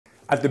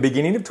At the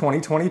beginning of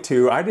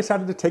 2022, I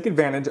decided to take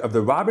advantage of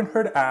the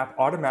Robinhood App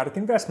automatic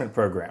investment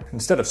program.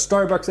 Instead of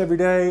Starbucks every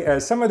day,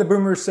 as some of the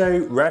boomers say,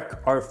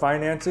 wreck our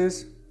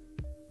finances,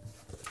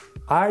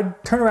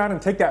 I'd turn around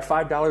and take that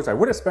 $5 I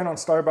would have spent on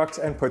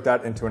Starbucks and put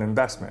that into an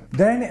investment.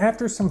 Then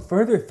after some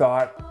further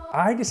thought,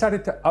 I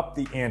decided to up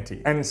the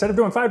ante. And instead of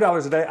doing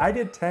 $5 a day, I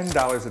did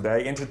 $10 a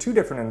day into 2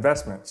 different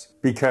investments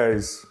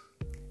because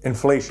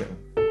inflation.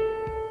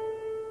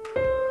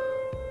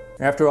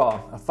 After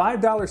all, a $5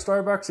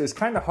 Starbucks is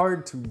kind of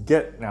hard to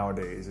get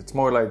nowadays. It's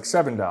more like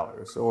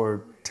 $7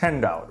 or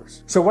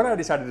 $10. So what I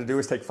decided to do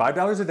is take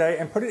 $5 a day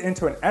and put it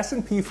into an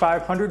S&P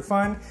 500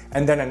 fund,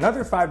 and then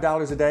another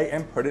 $5 a day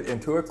and put it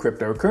into a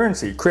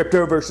cryptocurrency.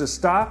 Crypto versus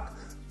stock,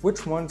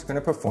 which one's gonna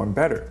perform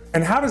better?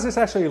 And how does this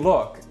actually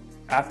look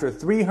after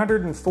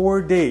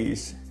 304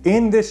 days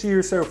in this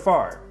year so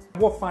far?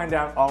 We'll find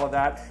out all of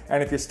that,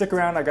 and if you stick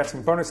around, I got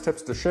some bonus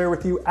tips to share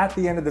with you at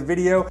the end of the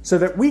video so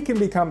that we can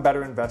become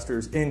better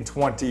investors in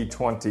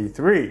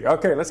 2023.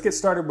 Okay, let's get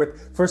started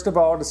with, first of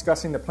all,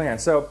 discussing the plan.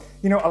 So,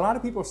 a lot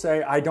of people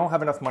say, I don't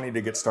have enough money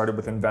to get started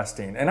with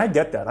investing, and I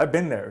get that. I've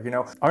been there.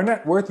 Our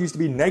net worth used to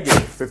be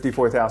negative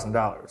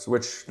 $54,000,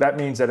 which that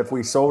means that if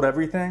we sold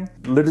everything,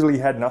 literally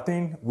had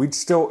nothing, we'd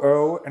still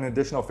owe an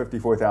additional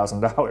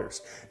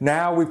 $54,000.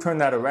 Now we've turned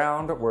that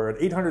around. We're at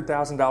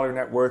 $800,000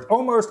 net worth,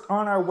 almost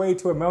on our way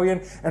to $1 million.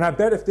 And I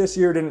bet if this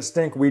year didn't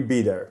stink, we'd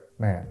be there.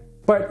 Man.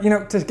 But,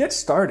 to get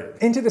started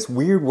into this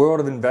weird world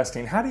of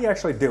investing, how do you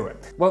actually do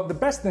it? Well, the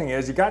best thing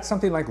is you got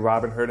something like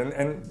Robinhood,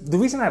 and the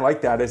reason I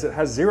like that is it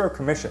has 0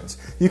 commissions.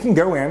 You can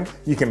go in,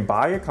 you can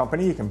buy a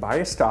company, you can buy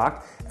a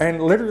stock,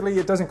 and literally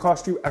it doesn't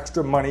cost you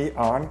extra money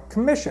on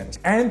commissions.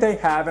 And they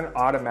have an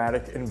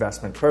automatic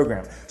investment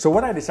program. So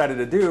what I decided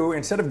to do,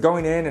 instead of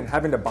going in and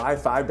having to buy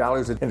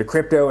 $5 into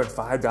crypto and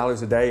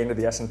 $5 a day into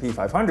the S&P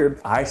 500,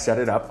 I set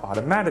it up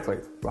automatically.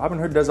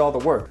 Robinhood does all the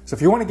work. So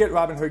if you want to get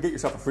Robinhood, get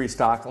yourself a free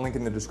stock, link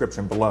in the description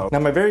below. Now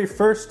my very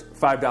first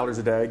 $5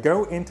 a day,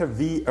 go into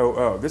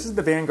VOO. This is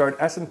the Vanguard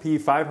S&P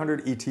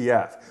 500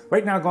 ETF.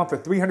 Right now going for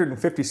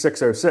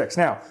 $356.06.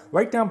 Now,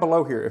 right down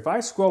below here, if I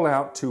scroll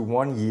out to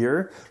 1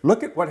 year,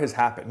 look at what has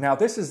happened. Now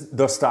this is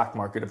the stock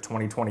market of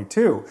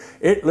 2022.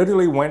 It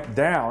literally went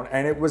down,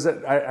 and it was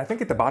at, I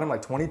think at the bottom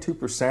like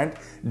 22%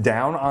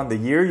 down on the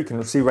year. You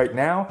can see right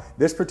now,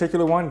 this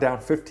particular one down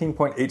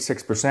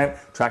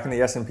 15.86%, tracking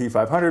the S&P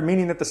 500,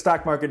 meaning that the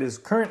stock market is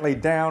currently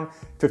down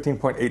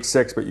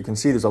 15.86, but you can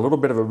see there's a little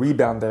bit of a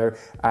rebound there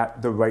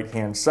at the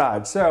right-hand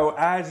side. So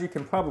as you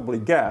can probably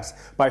guess,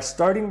 by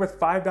starting with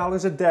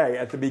 $5 a day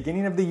at the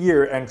beginning of the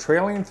year and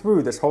trailing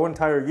through this whole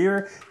entire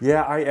year,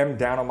 yeah, I am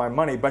down on my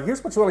money. But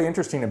here's what's really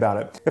interesting about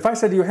it. If I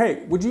said to you,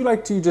 hey, would you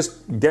like to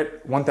just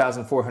get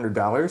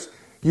 $1,400?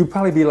 You'd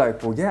probably be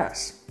like, well,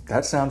 yes.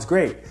 That sounds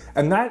great.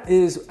 And that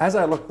is, as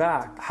I look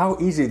back, how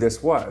easy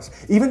this was.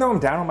 Even though I'm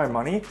down on my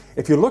money,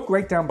 if you look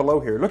right down below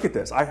here, look at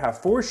this. I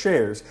have 4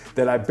 shares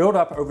that I built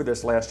up over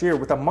this last year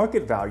with a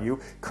market value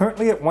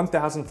currently at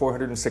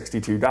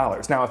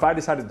 $1,462. Now, if I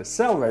decided to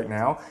sell right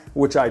now,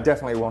 which I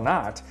definitely will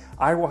not,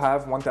 I will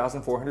have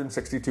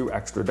 $1,462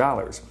 extra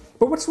dollars.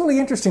 But what's really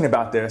interesting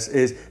about this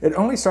is it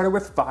only started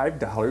with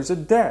 $5 a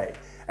day.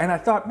 And I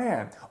thought,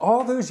 man,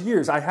 all those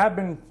years I have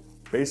been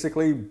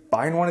basically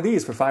buying one of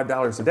these for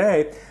 $5 a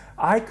day,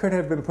 I could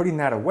have been putting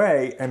that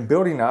away and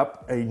building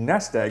up a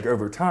nest egg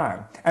over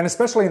time. And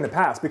especially in the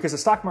past, because the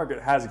stock market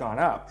has gone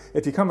up.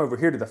 If you come over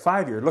here to the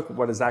 5-year, look at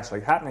what is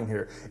actually happening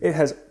here. It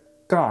has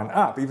gone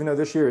up, even though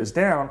this year is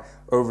down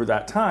over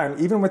that time.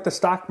 Even with the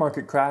stock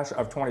market crash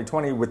of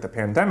 2020 with the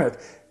pandemic,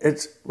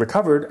 it's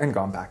recovered and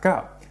gone back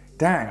up.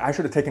 Dang, I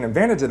should have taken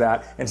advantage of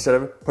that instead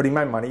of putting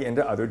my money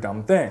into other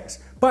dumb things.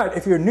 But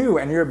if you're new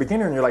and you're a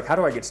beginner and you're like, how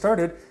do I get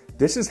started?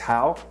 This is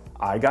how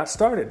I got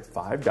started,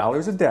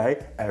 $5 a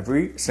day,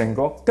 every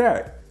single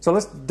day. So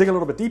let's dig a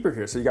little bit deeper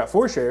here. So you got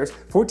 4 shares,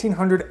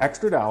 $1,400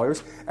 extra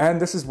dollars,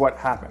 and this is what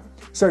happened.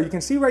 So you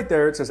can see right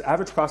there, it says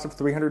average cost of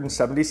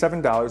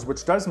 $377,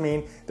 which does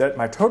mean that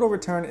my total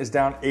return is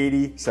down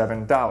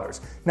 $87.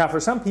 Now for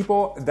some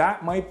people,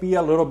 that might be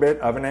a little bit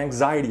of an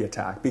anxiety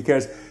attack,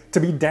 because to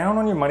be down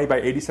on your money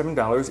by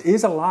 $87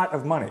 is a lot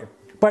of money.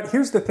 But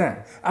here's the thing.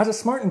 As a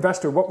smart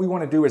investor, what we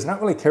want to do is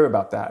not really care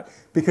about that,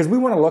 because we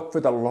want to look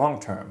for the long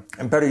term.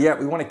 And better yet,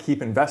 we want to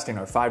keep investing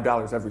our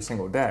 $5 every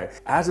single day.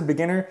 As a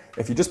beginner,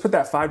 if you just put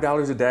that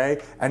 $5 a day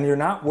and you're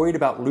not worried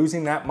about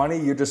losing that money,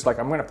 you're just like,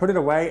 I'm going to put it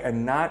away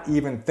and not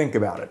even think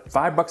about it.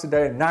 $5 a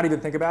day and not even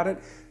think about it.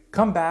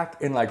 Come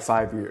back in like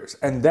 5 years,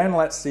 and then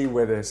let's see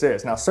where this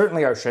is. Now,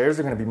 certainly our shares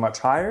are going to be much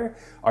higher,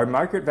 our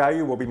market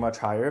value will be much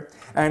higher,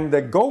 and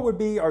the goal would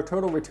be our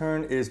total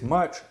return is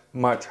much,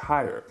 much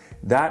higher.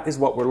 That is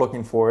what we're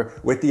looking for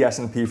with the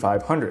S&P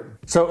 500.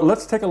 So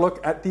let's take a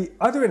look at the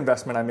other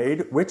investment I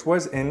made, which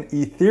was in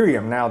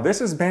Ethereum. Now, this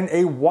has been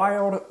a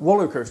wild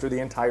roller coaster the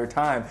entire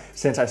time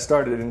since I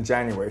started in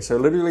January. So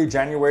literally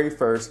January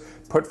 1st,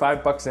 put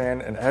 $5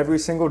 in, and every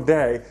single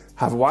day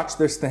have watched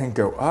this thing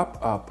go up,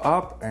 up,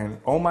 up, and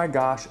oh my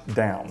gosh,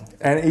 down.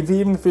 And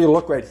even if you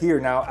look right here,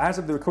 now as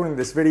of the recording of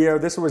this video,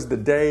 this was the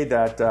day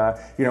that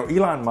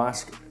Elon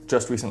Musk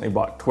just recently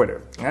bought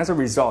Twitter. And as a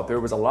result, there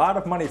was a lot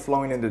of money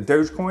flowing into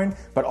Dogecoin,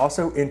 but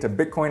also into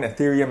Bitcoin,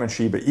 Ethereum, and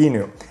Shiba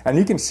Inu. And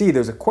you can see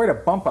there's quite a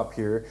bump up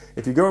here.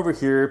 If you go over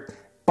here,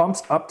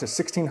 bumps up to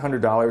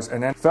 $1,600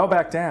 and then fell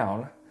back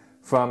down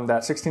from that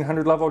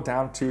 1600 level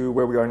down to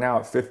where we are now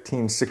at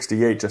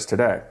 1568 just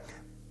today.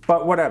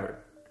 But whatever,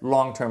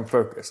 long-term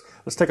focus.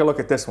 Let's take a look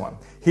at this one.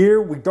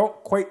 Here, we don't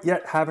quite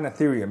yet have an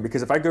Ethereum,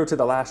 because if I go to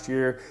the last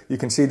year, you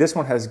can see this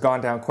one has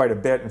gone down quite a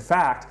bit. In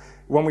fact,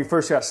 when we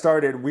first got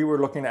started, we were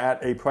looking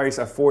at a price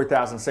of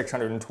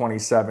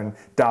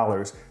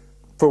 $4,627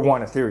 for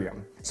one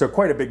Ethereum. So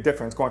quite a big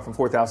difference going from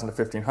 4,000 to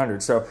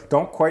 1,500. So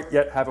don't quite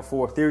yet have a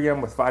full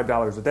Ethereum with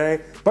 $5 a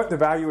day, but the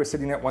value is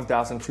sitting at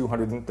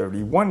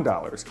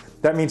 $1,231.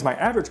 That means my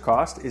average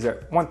cost is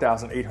at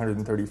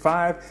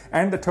 $1,835,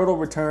 and the total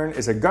return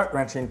is a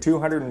gut-wrenching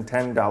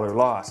 $210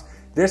 loss.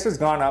 This has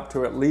gone up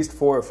to at least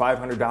 $400 or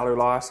 $500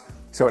 loss.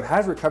 So it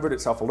has recovered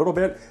itself a little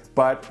bit,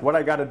 but what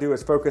I got to do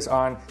is focus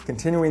on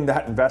continuing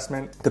that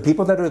investment. The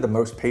people that are the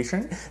most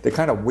patient, they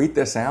kind of wait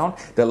this out,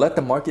 they let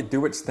the market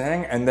do its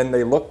thing, and then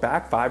they look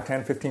back 5,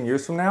 10, 15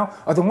 years from now,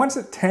 are the ones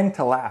that tend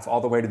to laugh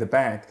all the way to the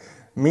bank.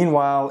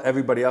 Meanwhile,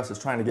 everybody else is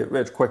trying to get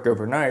rich quick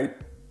overnight.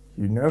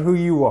 You know who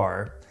you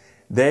are.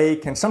 They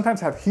can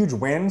sometimes have huge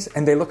wins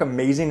and they look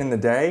amazing in the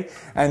day,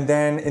 and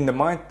then in the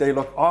month they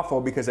look awful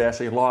because they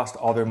actually lost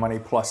all their money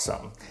plus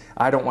some.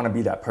 I don't want to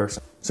be that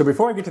person. So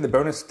before I get to the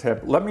bonus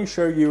tip, let me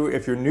show you,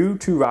 if you're new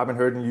to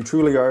Robinhood and you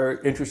truly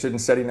are interested in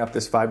setting up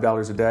this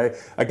 $5 a day,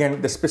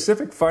 again, the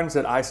specific funds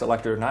that I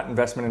selected are not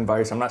investment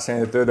advice. I'm not saying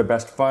that they're the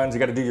best funds. You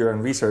got to do your own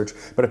research.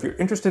 But if you're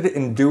interested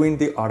in doing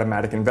the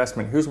automatic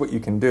investment, here's what you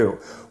can do.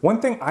 One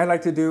thing I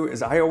like to do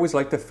is I always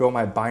like to fill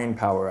my buying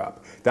power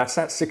up. That's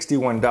at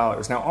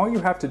 $61. Now, all you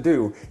have to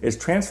do is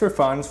transfer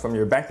funds from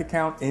your bank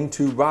account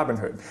into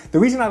Robinhood. The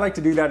reason I like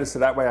to do that is so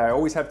that way I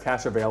always have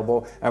cash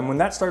available, and when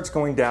that starts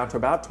going down to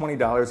about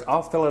 $20,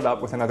 I'll fill it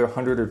up with another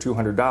 $100 or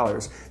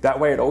 $200. That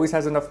way it always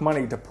has enough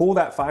money to pull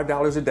that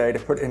 $5 a day to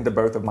put into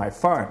both of my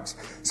funds.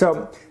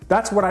 So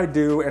that's what I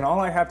do, and all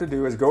I have to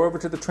do is go over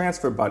to the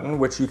transfer button,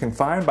 which you can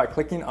find by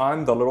clicking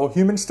on the little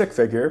human stick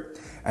figure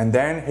and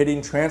then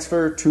hitting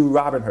transfer to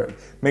Robinhood.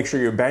 Make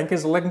sure your bank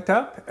is linked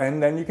up,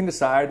 and then you can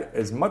decide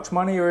as much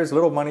money or as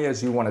little money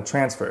as you want to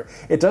transfer.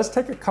 It does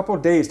take a couple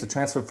of days to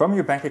transfer from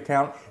your bank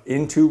account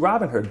into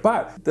Robinhood,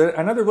 but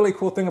another really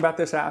cool thing about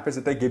this app is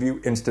that they give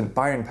you instant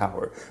buying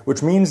power,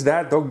 which means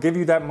that they'll give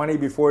you that money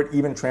before it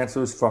even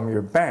transfers from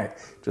your bank.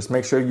 Just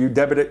make sure you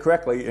debit it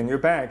correctly in your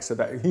bank so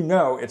that you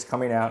know it's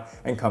coming out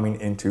and coming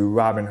into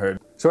Robinhood.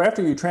 So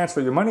after you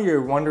transfer your money,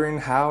 you're wondering,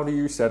 how do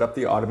you set up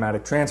the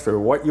automatic transfer?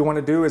 What you want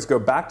to do is go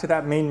back to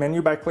that main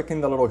menu by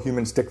clicking the little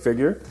human stick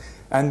figure,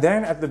 and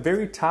then at the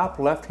very top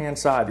left-hand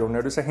side, you'll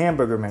notice a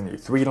hamburger menu,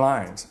 3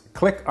 lines.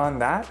 Click on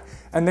that,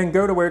 and then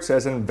go to where it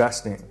says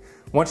investing.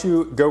 Once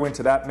you go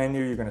into that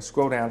menu, you're going to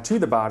scroll down to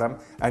the bottom,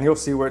 and you'll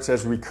see where it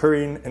says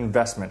recurring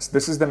investments.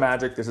 This is the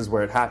magic. This is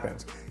where it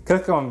happens.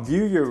 Click on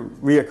view your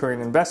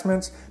recurring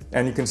investments,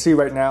 and you can see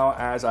right now,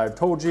 as I've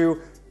told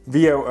you,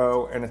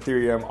 VOO and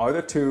Ethereum are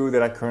the 2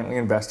 that I currently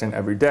invest in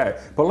every day.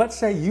 But let's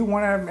say you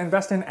want to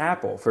invest in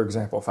Apple, for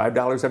example,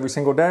 $5 every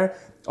single day.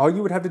 All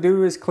you would have to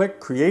do is click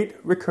Create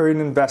Recurring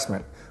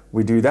Investment.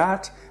 We do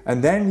that,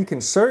 and then you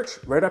can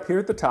search right up here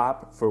at the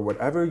top for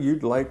whatever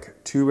you'd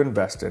like to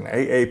invest in.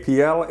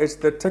 AAPL is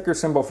the ticker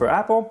symbol for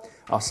Apple.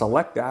 I'll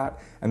select that,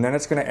 and then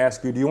it's going to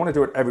ask you, do you want to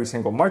do it every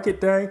single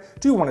market day?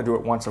 Do you want to do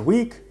it once a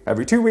week,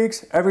 every 2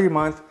 weeks, every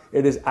month?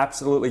 It is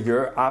absolutely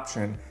your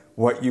option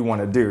what you want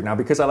to do. Now,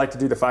 because I like to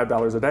do the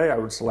 $5 a day, I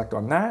would select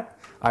on that.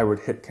 I would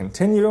hit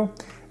continue,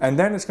 and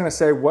then it's going to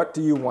say, what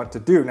do you want to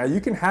do? Now,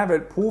 you can have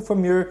it pull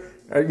from your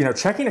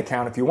checking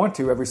account if you want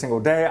to every single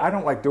day. I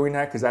don't like doing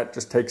that because that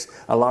just takes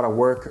a lot of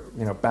work,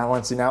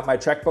 balancing out my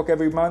checkbook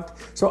every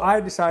month. So I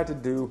decided to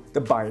do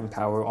the buying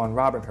power on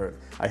Robinhood.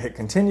 I hit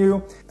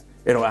continue.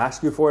 It'll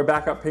ask you for a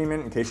backup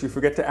payment in case you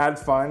forget to add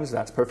funds.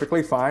 That's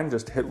perfectly fine.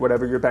 Just hit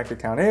whatever your bank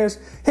account is,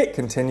 hit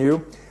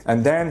continue,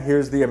 and then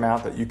here's the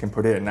amount that you can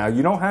put in. Now,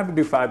 you don't have to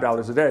do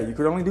 $5 a day. You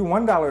could only do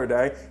 $1 a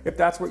day if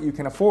that's what you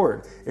can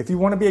afford. If you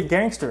want to be a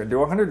gangster and do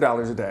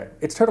 $100 a day,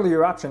 it's totally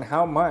your option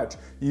how much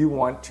you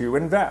want to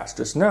invest.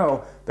 Just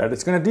know that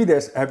it's going to do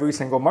this every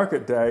single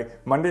market day,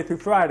 Monday through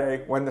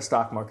Friday, when the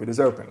stock market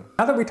is open.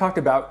 Now that we talked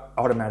about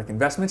automatic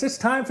investments, it's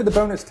time for the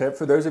bonus tip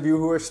for those of you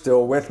who are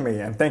still with me.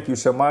 And thank you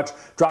so much.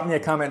 Drop me a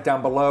comment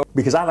down below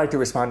because I like to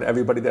respond to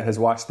everybody that has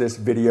watched this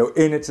video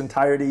in its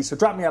entirety. So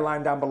drop me a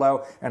line down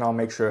below and I'll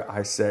make sure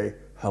I say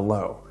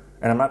hello.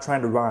 And I'm not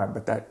trying to rhyme,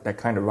 but that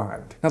kind of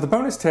rhymed. Now, the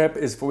bonus tip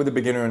is for the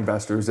beginner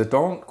investors that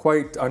don't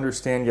quite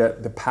understand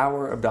yet the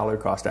power of dollar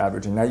cost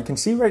averaging. Now, you can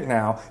see right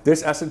now,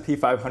 this S&P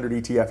 500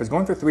 ETF is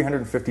going for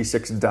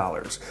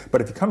 $356. But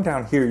if you come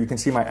down here, you can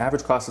see my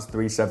average cost is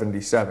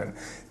 $377.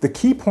 The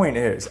key point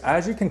is,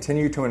 as you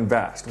continue to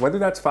invest, whether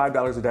that's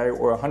 $5 a day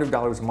or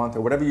 $100 a month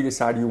or whatever you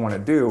decide you want to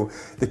do,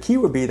 the key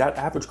would be that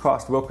average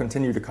cost will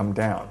continue to come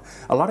down.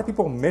 A lot of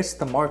people miss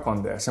the mark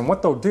on this. And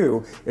what they'll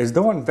do is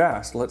they'll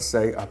invest, let's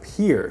say, up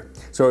here.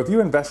 So if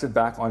you invested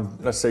back on,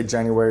 let's say,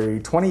 January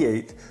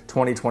 28th,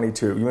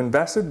 2022, you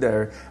invested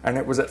there and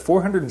it was at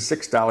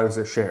 $406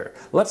 a share.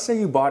 Let's say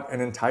you bought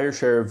an entire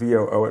share of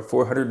VOO at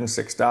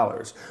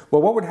 $406.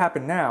 Well, what would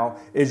happen now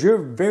is you're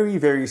very,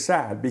 very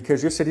sad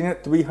because you're sitting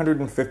at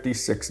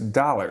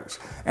 $356.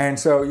 And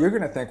so you're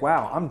going to think,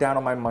 wow, I'm down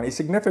on my money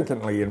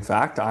significantly. In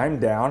fact, I'm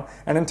down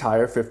an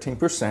entire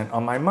 15%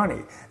 on my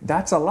money.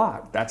 That's a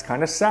lot. That's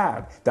kind of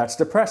sad. That's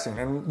depressing.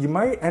 And you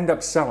might end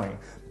up selling.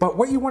 But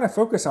what you want to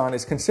focus on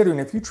is considering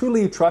if you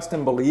truly trust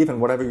and believe in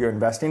whatever you're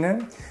investing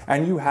in,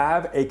 and you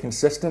have a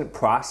consistent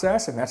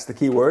process, and that's the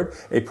key word,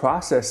 a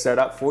process set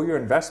up for your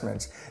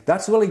investments,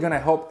 that's really going to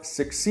help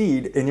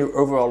succeed in your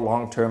overall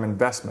long-term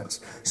investments.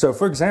 So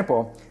for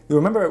example, you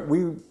remember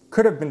we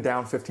could have been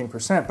down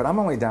 15%, but I'm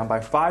only down by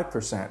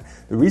 5%.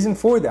 The reason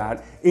for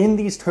that in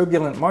these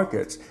turbulent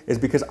markets is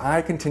because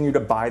I continue to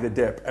buy the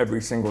dip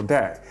every single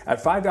day.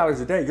 At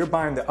 $5 a day, you're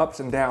buying the ups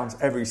and downs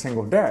every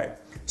single day.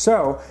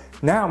 So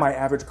now my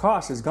average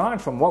cost has gone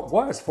from what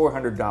was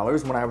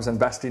 $400 when I was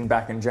investing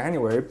back in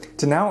January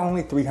to now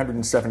only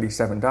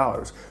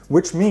 $377,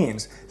 which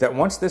means that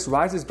once this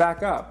rises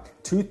back up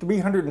to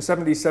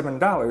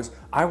 $377,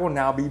 I will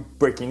now be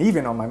breaking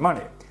even on my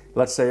money.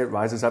 Let's say it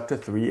rises up to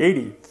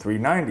 $380,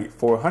 $390,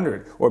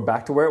 $400, or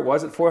back to where it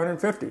was at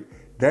 $450.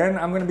 Then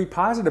I'm going to be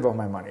positive on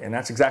my money, and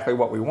that's exactly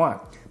what we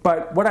want.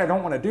 But what I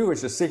don't want to do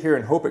is just sit here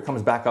and hope it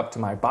comes back up to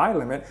my buy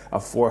limit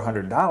of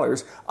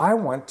 $400. I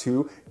want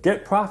to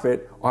get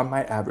profit on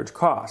my average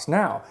cost.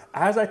 Now,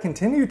 as I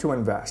continue to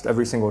invest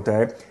every single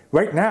day,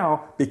 right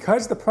now,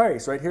 because the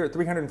price right here at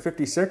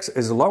 356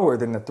 is lower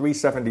than the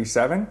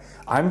 377,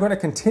 I'm going to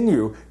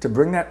continue to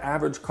bring that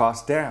average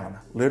cost down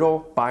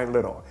little by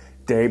little,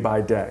 day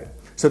by day.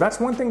 So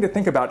that's one thing to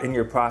think about in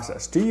your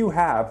process. Do you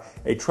have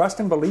a trust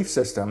and belief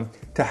system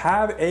to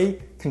have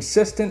a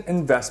consistent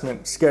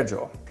investment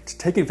schedule to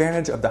take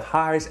advantage of the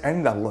highs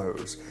and the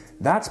lows?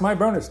 That's my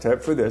bonus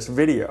tip for this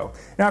video.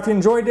 Now, if you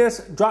enjoyed this,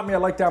 drop me a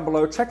like down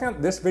below. Check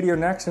out this video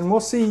next, and we'll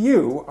see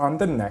you on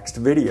the next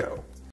video.